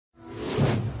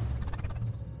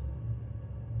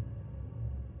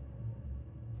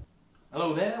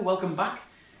Hello there, welcome back.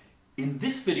 In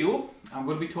this video I'm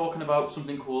going to be talking about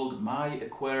something called my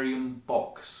aquarium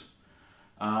box,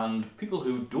 and people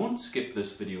who don't skip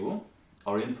this video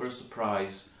are in for a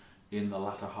surprise in the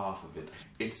latter half of it.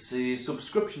 It's a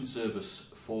subscription service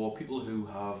for people who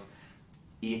have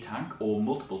a tank or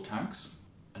multiple tanks,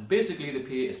 and basically they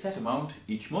pay a set amount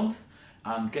each month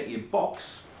and get a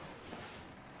box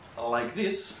like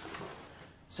this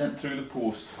sent through the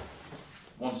post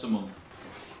once a month.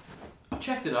 I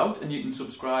checked it out, and you can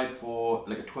subscribe for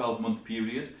like a 12-month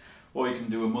period, or you can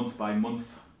do a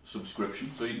month-by-month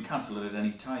subscription, so you can cancel it at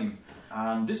any time.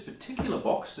 And this particular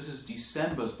box, this is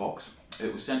December's box,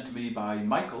 it was sent to me by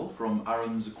Michael from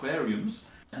Aaron's Aquariums,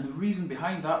 and the reason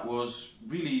behind that was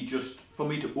really just for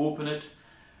me to open it,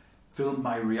 film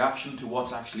my reaction to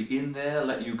what's actually in there,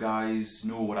 let you guys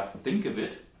know what I think of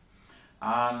it,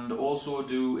 and also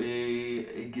do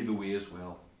a giveaway as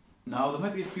well. Now, there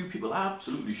might be a few people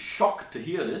absolutely shocked to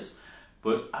hear this,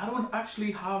 but I don't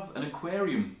actually have an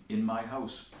aquarium in my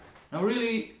house. Now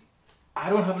really, I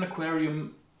don't have an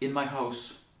aquarium in my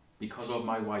house because of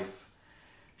my wife.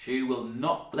 She will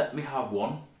not let me have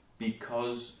one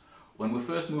because when we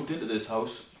first moved into this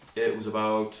house, it was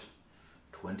about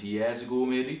 20 years ago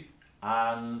maybe,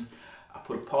 and I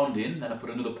put a pond in, then I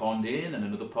put another pond in, and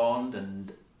another pond,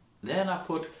 and then I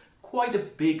put quite a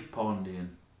big pond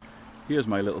in. Here's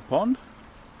my little pond.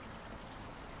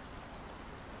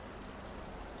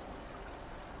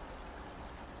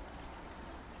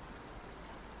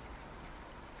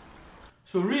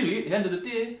 So really, at the end of the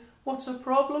day, what's the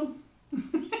problem?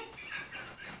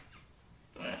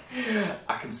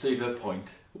 I can see the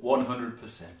point,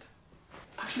 100%.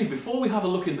 Actually, before we have a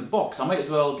look in the box, I might as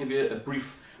well give you a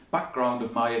brief background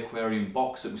of my aquarium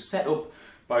box. It was set up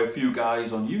by a few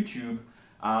guys on YouTube,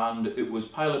 and it was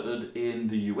piloted in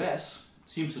the US. It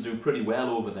seems to do pretty well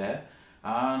over there,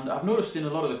 and I've noticed in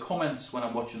a lot of the comments when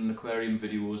I'm watching aquarium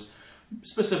videos,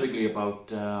 specifically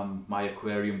about my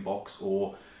aquarium box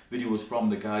or videos from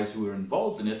the guys who were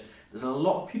involved in it, there's a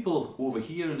lot of people over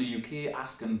here in the UK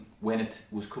asking when it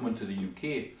was coming to the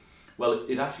UK. Well,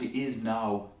 it actually is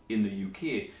now in the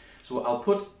UK, so I'll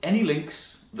put any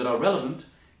links that are relevant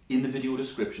in the video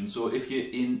description. So if you're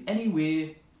in any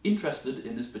way interested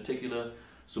in this particular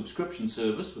subscription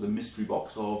service with a mystery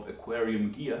box of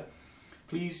aquarium gear,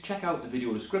 please check out the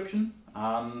video description,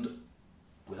 and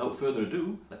without further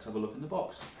ado, let's have a look in the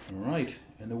box. Right,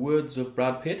 in the words of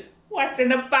Brad Pitt, what's in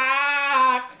the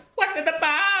box? What's in the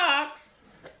box?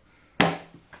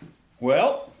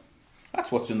 Well, that's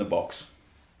what's in the box.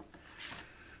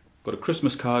 Got a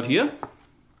Christmas card here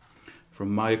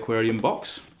from my aquarium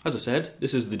box. As I said,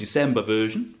 this is the December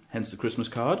version, hence the Christmas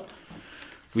card.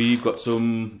 We've got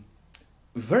some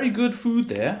very good food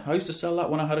there. I used to sell that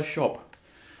when I had a shop.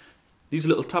 These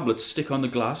little tablets stick on the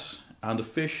glass, and the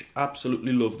fish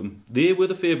absolutely love them. They were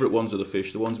the favourite ones of the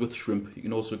fish, the ones with shrimp. You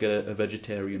can also get a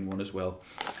vegetarian one as well.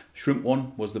 Shrimp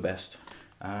one was the best.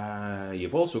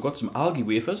 You've also got some algae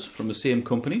wafers from the same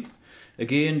company.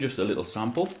 Again, just a little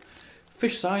sample.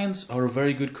 Fish Science are a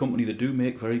very good company. They do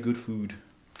make very good food.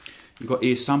 You've got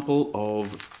a sample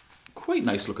of quite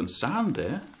nice looking sand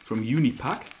there from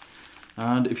Unipack.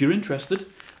 And if you're interested,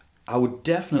 I would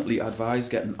definitely advise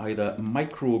getting either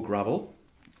micro gravel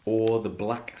or the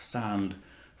black sand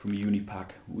from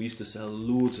Unipack. We used to sell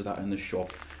loads of that in the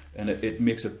shop, and it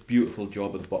makes a beautiful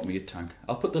job at the bottom of your tank.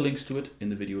 I'll put the links to it in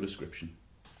the video description.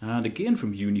 And again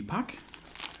from Unipack,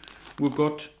 we've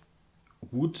got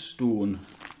wood stone.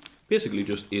 Basically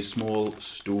just a small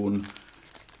stone,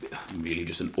 really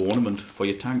just an ornament for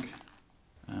your tank.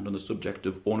 And on the subject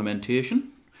of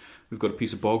ornamentation, we've got a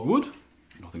piece of bogwood.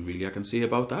 Nothing really I can say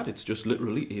about that, it's just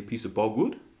literally a piece of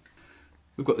bogwood.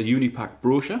 We've got the Unipack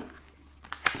brochure.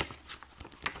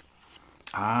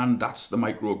 And that's the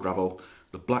micro gravel.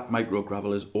 The black micro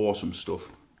gravel is awesome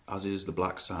stuff, as is the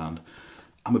black sand.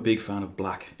 I'm a big fan of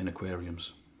black in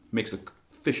aquariums. Makes the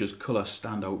fish's colour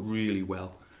stand out really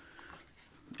well.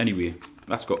 Anyway,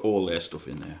 that's got all their stuff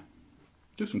in there.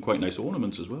 Do some quite nice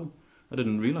ornaments as well. I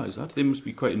didn't realise that. They must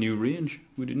be quite a new range.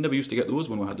 We never used to get those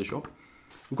when we had the shop.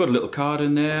 We've got a little card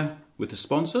in there with the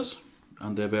sponsors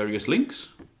and their various links.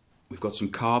 We've got some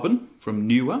carbon from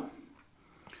Newer.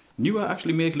 Newer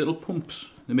actually make little pumps.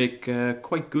 They make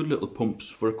quite good little pumps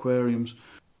for aquariums.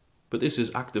 But this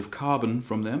is active carbon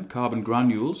from them, carbon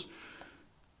granules.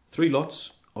 3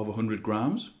 lots of 100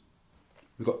 grams.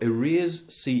 We've got Erase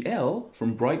CL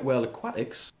from Brightwell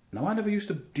Aquatics. Now, I never used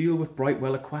to deal with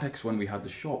Brightwell Aquatics when we had the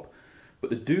shop, but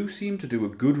they do seem to do a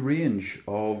good range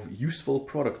of useful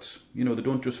products. You know, they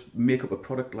don't just make up a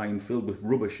product line filled with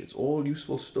rubbish. It's all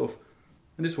useful stuff.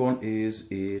 And this one is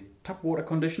a tap water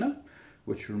conditioner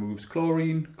which removes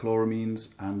chlorine, chloramines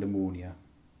and ammonia,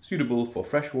 suitable for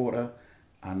freshwater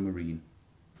and marine.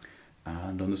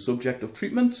 And on the subject of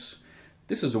treatments,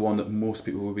 this is the one that most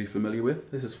people will be familiar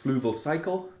with. This is Fluval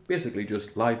Cycle, basically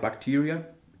just live bacteria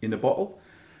in a bottle.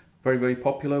 Very, very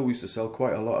popular. We used to sell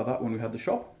quite a lot of that when we had the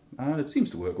shop, and it seems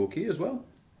to work okay as well.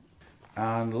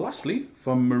 And lastly,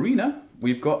 from Marina,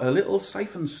 we've got a little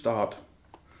siphon start.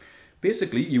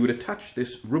 Basically, you would attach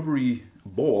this rubbery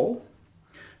ball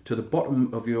to the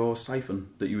bottom of your siphon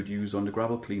that you would use on the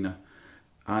gravel cleaner.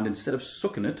 And instead of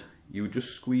sucking it, you would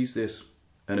just squeeze this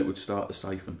and it would start the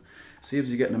siphon.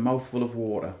 Saves you getting a mouthful of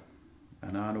water.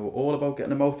 And I know all about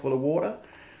getting a mouthful of water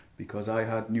because I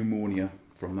had pneumonia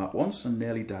from that once and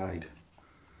nearly died.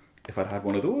 If I'd had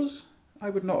one of those,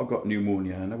 I would not have got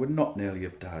pneumonia and I would not nearly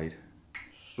have died.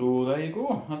 So there you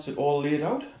go, that's it all laid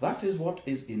out. That is what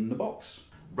is in the box.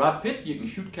 Brad Pitt, you can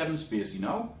shoot Kevin Spacey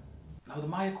now. Now the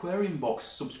My Aquarium Box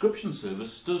subscription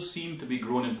service does seem to be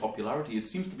growing in popularity. It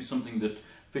seems to be something that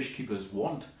fish keepers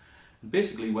want.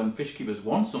 Basically, when fish keepers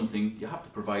want something, you have to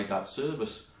provide that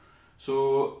service.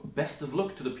 So best of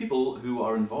luck to the people who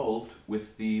are involved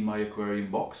with the My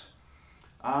Aquarium Box.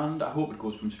 And I hope it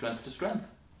goes from strength to strength.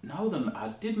 Now then, I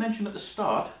did mention at the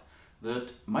start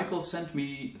that Michael sent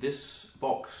me this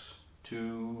box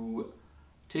to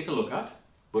take a look at,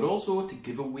 but also to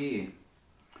give away.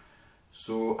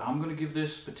 So I'm going to give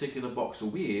this particular box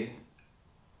away,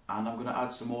 and I'm going to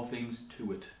add some more things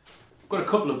to it. I've got a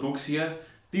couple of books here.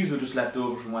 These were just left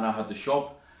over from when I had the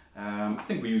shop. I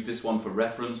think we used this one for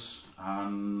reference,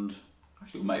 and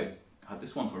actually we might have had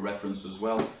this one for reference as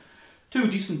well. Two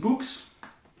decent books.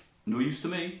 No use to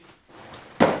me.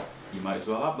 You might as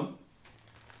well have them.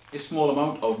 A small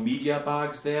amount of media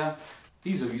bags there.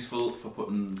 These are useful for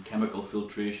putting chemical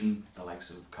filtration, the likes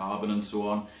of carbon and so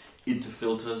on, into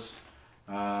filters.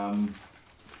 And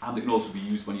they can also be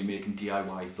used when you're making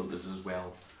DIY filters as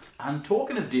well. And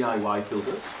talking of DIY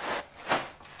filters,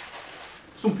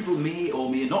 some people may or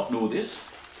may not know this,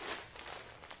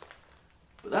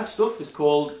 but that stuff is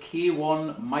called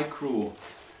K1 Micro.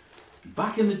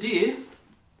 Back in the day,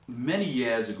 many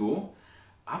years ago,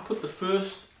 I put the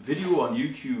first video on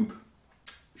YouTube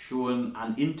showing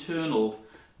an internal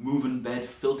moving bed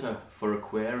filter for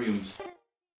aquariums.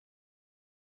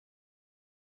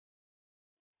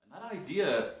 And that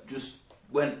idea just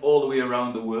went all the way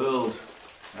around the world.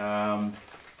 I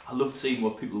loved seeing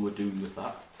what people were doing with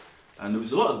that. And there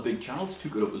was a lot of the big channels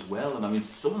took it up as well, and I mean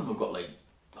some of them have got like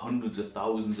hundreds of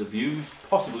thousands of views,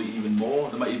 possibly even more.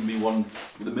 There might even be one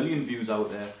with 1 million views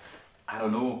out there. I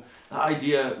don't know. That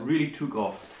idea really took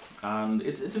off, and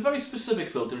it's a very specific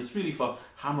filter. It's really for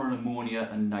hammering ammonia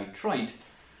and nitrite,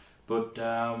 but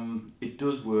it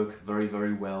does work very,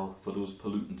 very well for those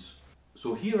pollutants.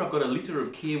 So here I've got a litre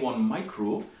of K1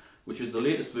 Micro, which is the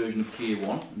latest version of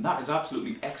K1, and that is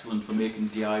absolutely excellent for making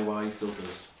DIY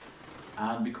filters.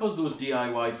 And because those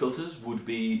DIY filters would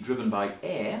be driven by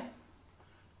air,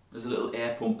 there's a little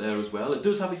air pump there as well. It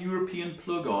does have a European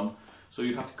plug on, so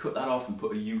you'd have to cut that off and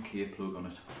put a UK plug on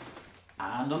it.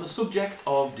 And on the subject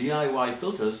of DIY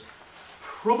filters,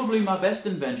 probably my best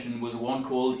invention was one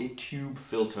called a tube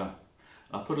filter.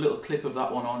 I'll put a little clip of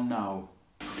that one on now.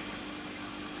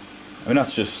 I mean,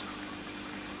 that's just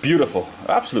beautiful,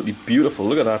 absolutely beautiful.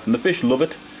 Look at that, and the fish love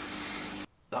it.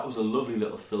 That was a lovely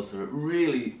little filter. It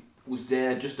really was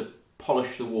there just to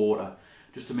polish the water,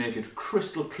 just to make it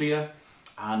crystal clear,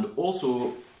 and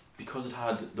also because it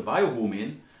had the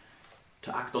biohomine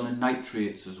to act on the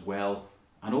nitrates as well,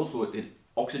 and also it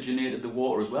oxygenated the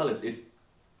water as well. It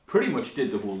pretty much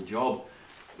did the whole job.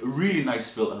 A really nice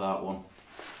filter, that one.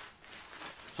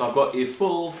 So I've got a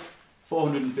full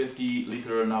 450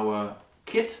 litre an hour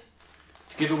kit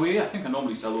to give away. I think I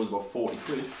normally sell those about 40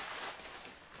 quid.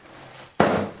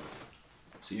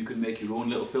 So you can make your own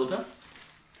little filter.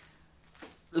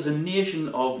 There's a nation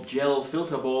of gel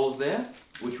filter balls there,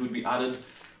 which would be added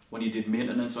when you did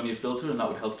maintenance on your filter, and that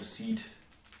would help to seed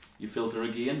your filter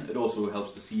again. It also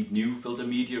helps to seed new filter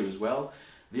media as well.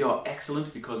 They are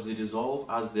excellent because they dissolve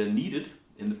as they're needed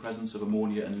in the presence of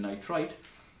ammonia and nitrite.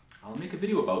 I'll make a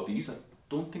video about these. I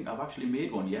don't think I've actually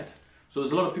made one yet. So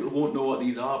there's a lot of people who won't know what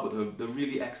these are, but they're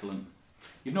really excellent.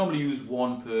 You normally use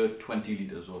 1 per 20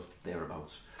 litres or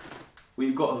thereabouts.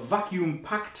 We've got a vacuum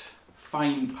packed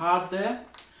fine pad there.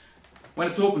 When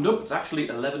it's opened up, it's actually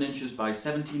 11 inches by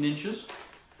 17 inches.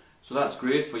 So that's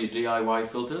great for your DIY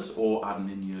filters or adding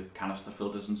in your canister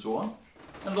filters and so on.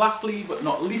 And lastly, but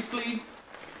not leastly,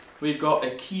 we've got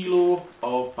a kilo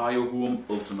of Biohome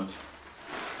Ultimate.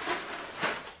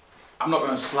 I'm not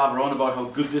going to slaver on about how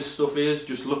good this stuff is,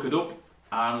 just look it up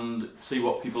and see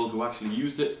what people who actually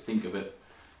used it think of it.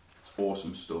 It's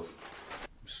awesome stuff.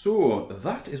 So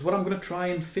that is what I'm going to try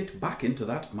and fit back into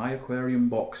that My Aquarium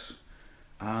box,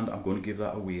 and I'm going to give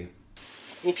that away.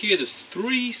 Okay, there's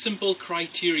 3 simple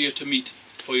criteria to meet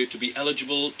for you to be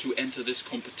eligible to enter this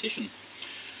competition.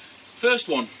 First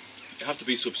one, you have to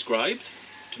be subscribed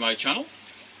to my channel.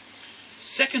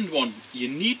 Second one, you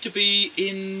need to be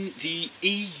in the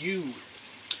EU.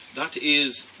 That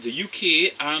is the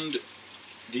UK and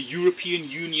the European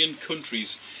Union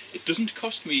countries. It doesn't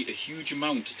cost me a huge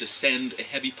amount to send a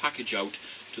heavy package out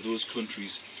to those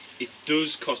countries. It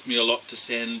does cost me a lot to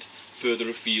send further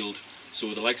afield.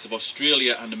 So the likes of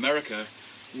Australia and America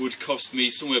would cost me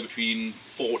somewhere between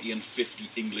 40 and 50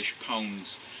 English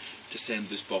pounds to send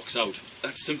this box out.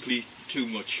 That's simply too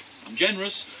much. I'm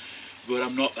generous, but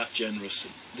I'm not that generous.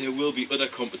 There will be other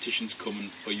competitions coming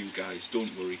for you guys,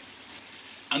 don't worry.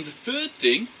 And the third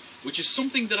thing, which is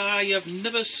something that I have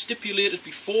never stipulated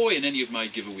before in any of my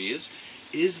giveaways,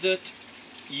 is that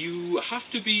you have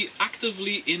to be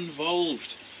actively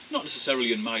involved, not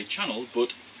necessarily in my channel,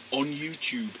 but on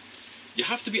YouTube. You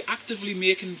have to be actively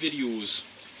making videos.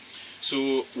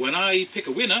 So when I pick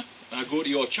a winner and I go to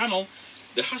your channel,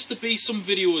 there has to be some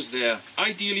videos there,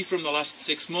 ideally from the last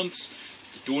 6 months.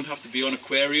 They don't have to be on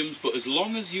aquariums, but as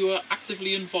long as you are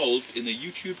actively involved in the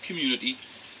YouTube community,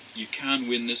 you can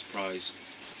win this prize.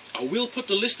 I will put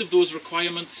the list of those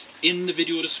requirements in the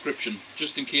video description,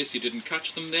 just in case you didn't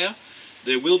catch them there.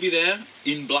 They will be there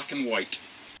in black and white.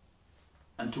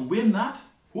 And to win that,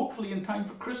 hopefully in time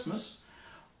for Christmas,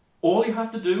 all you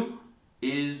have to do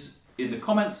is, in the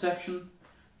comment section,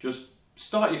 just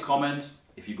start your comment,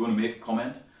 if you're going to make a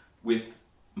comment, with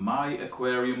My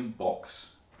Aquarium Box.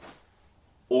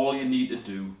 All you need to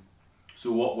do.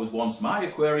 So what was once my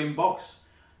aquarium box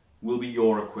will be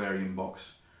your aquarium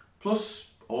box.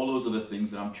 Plus all those other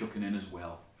things that I'm chucking in as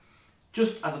well.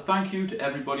 Just as a thank you to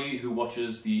everybody who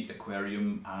watches the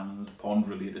aquarium and pond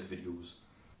related videos.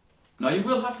 Now you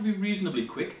will have to be reasonably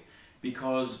quick,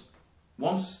 because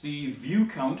once the view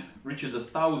count reaches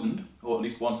 1,000, or at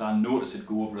least once I notice it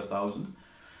go over 1,000,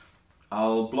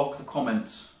 I'll block the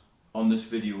comments on this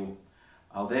video.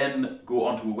 I'll then go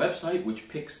onto a website which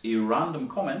picks a random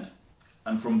comment,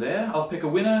 and from there I'll pick a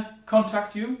winner,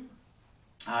 contact you,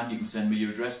 and you can send me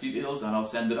your address details and I'll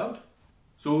send it out.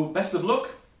 So best of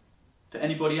luck to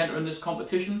anybody entering this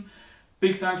competition.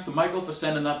 Big thanks to Michael for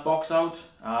sending that box out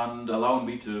and allowing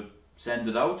me to send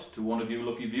it out to one of you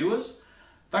lucky viewers.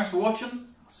 Thanks for watching.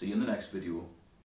 I'll see you in the next video.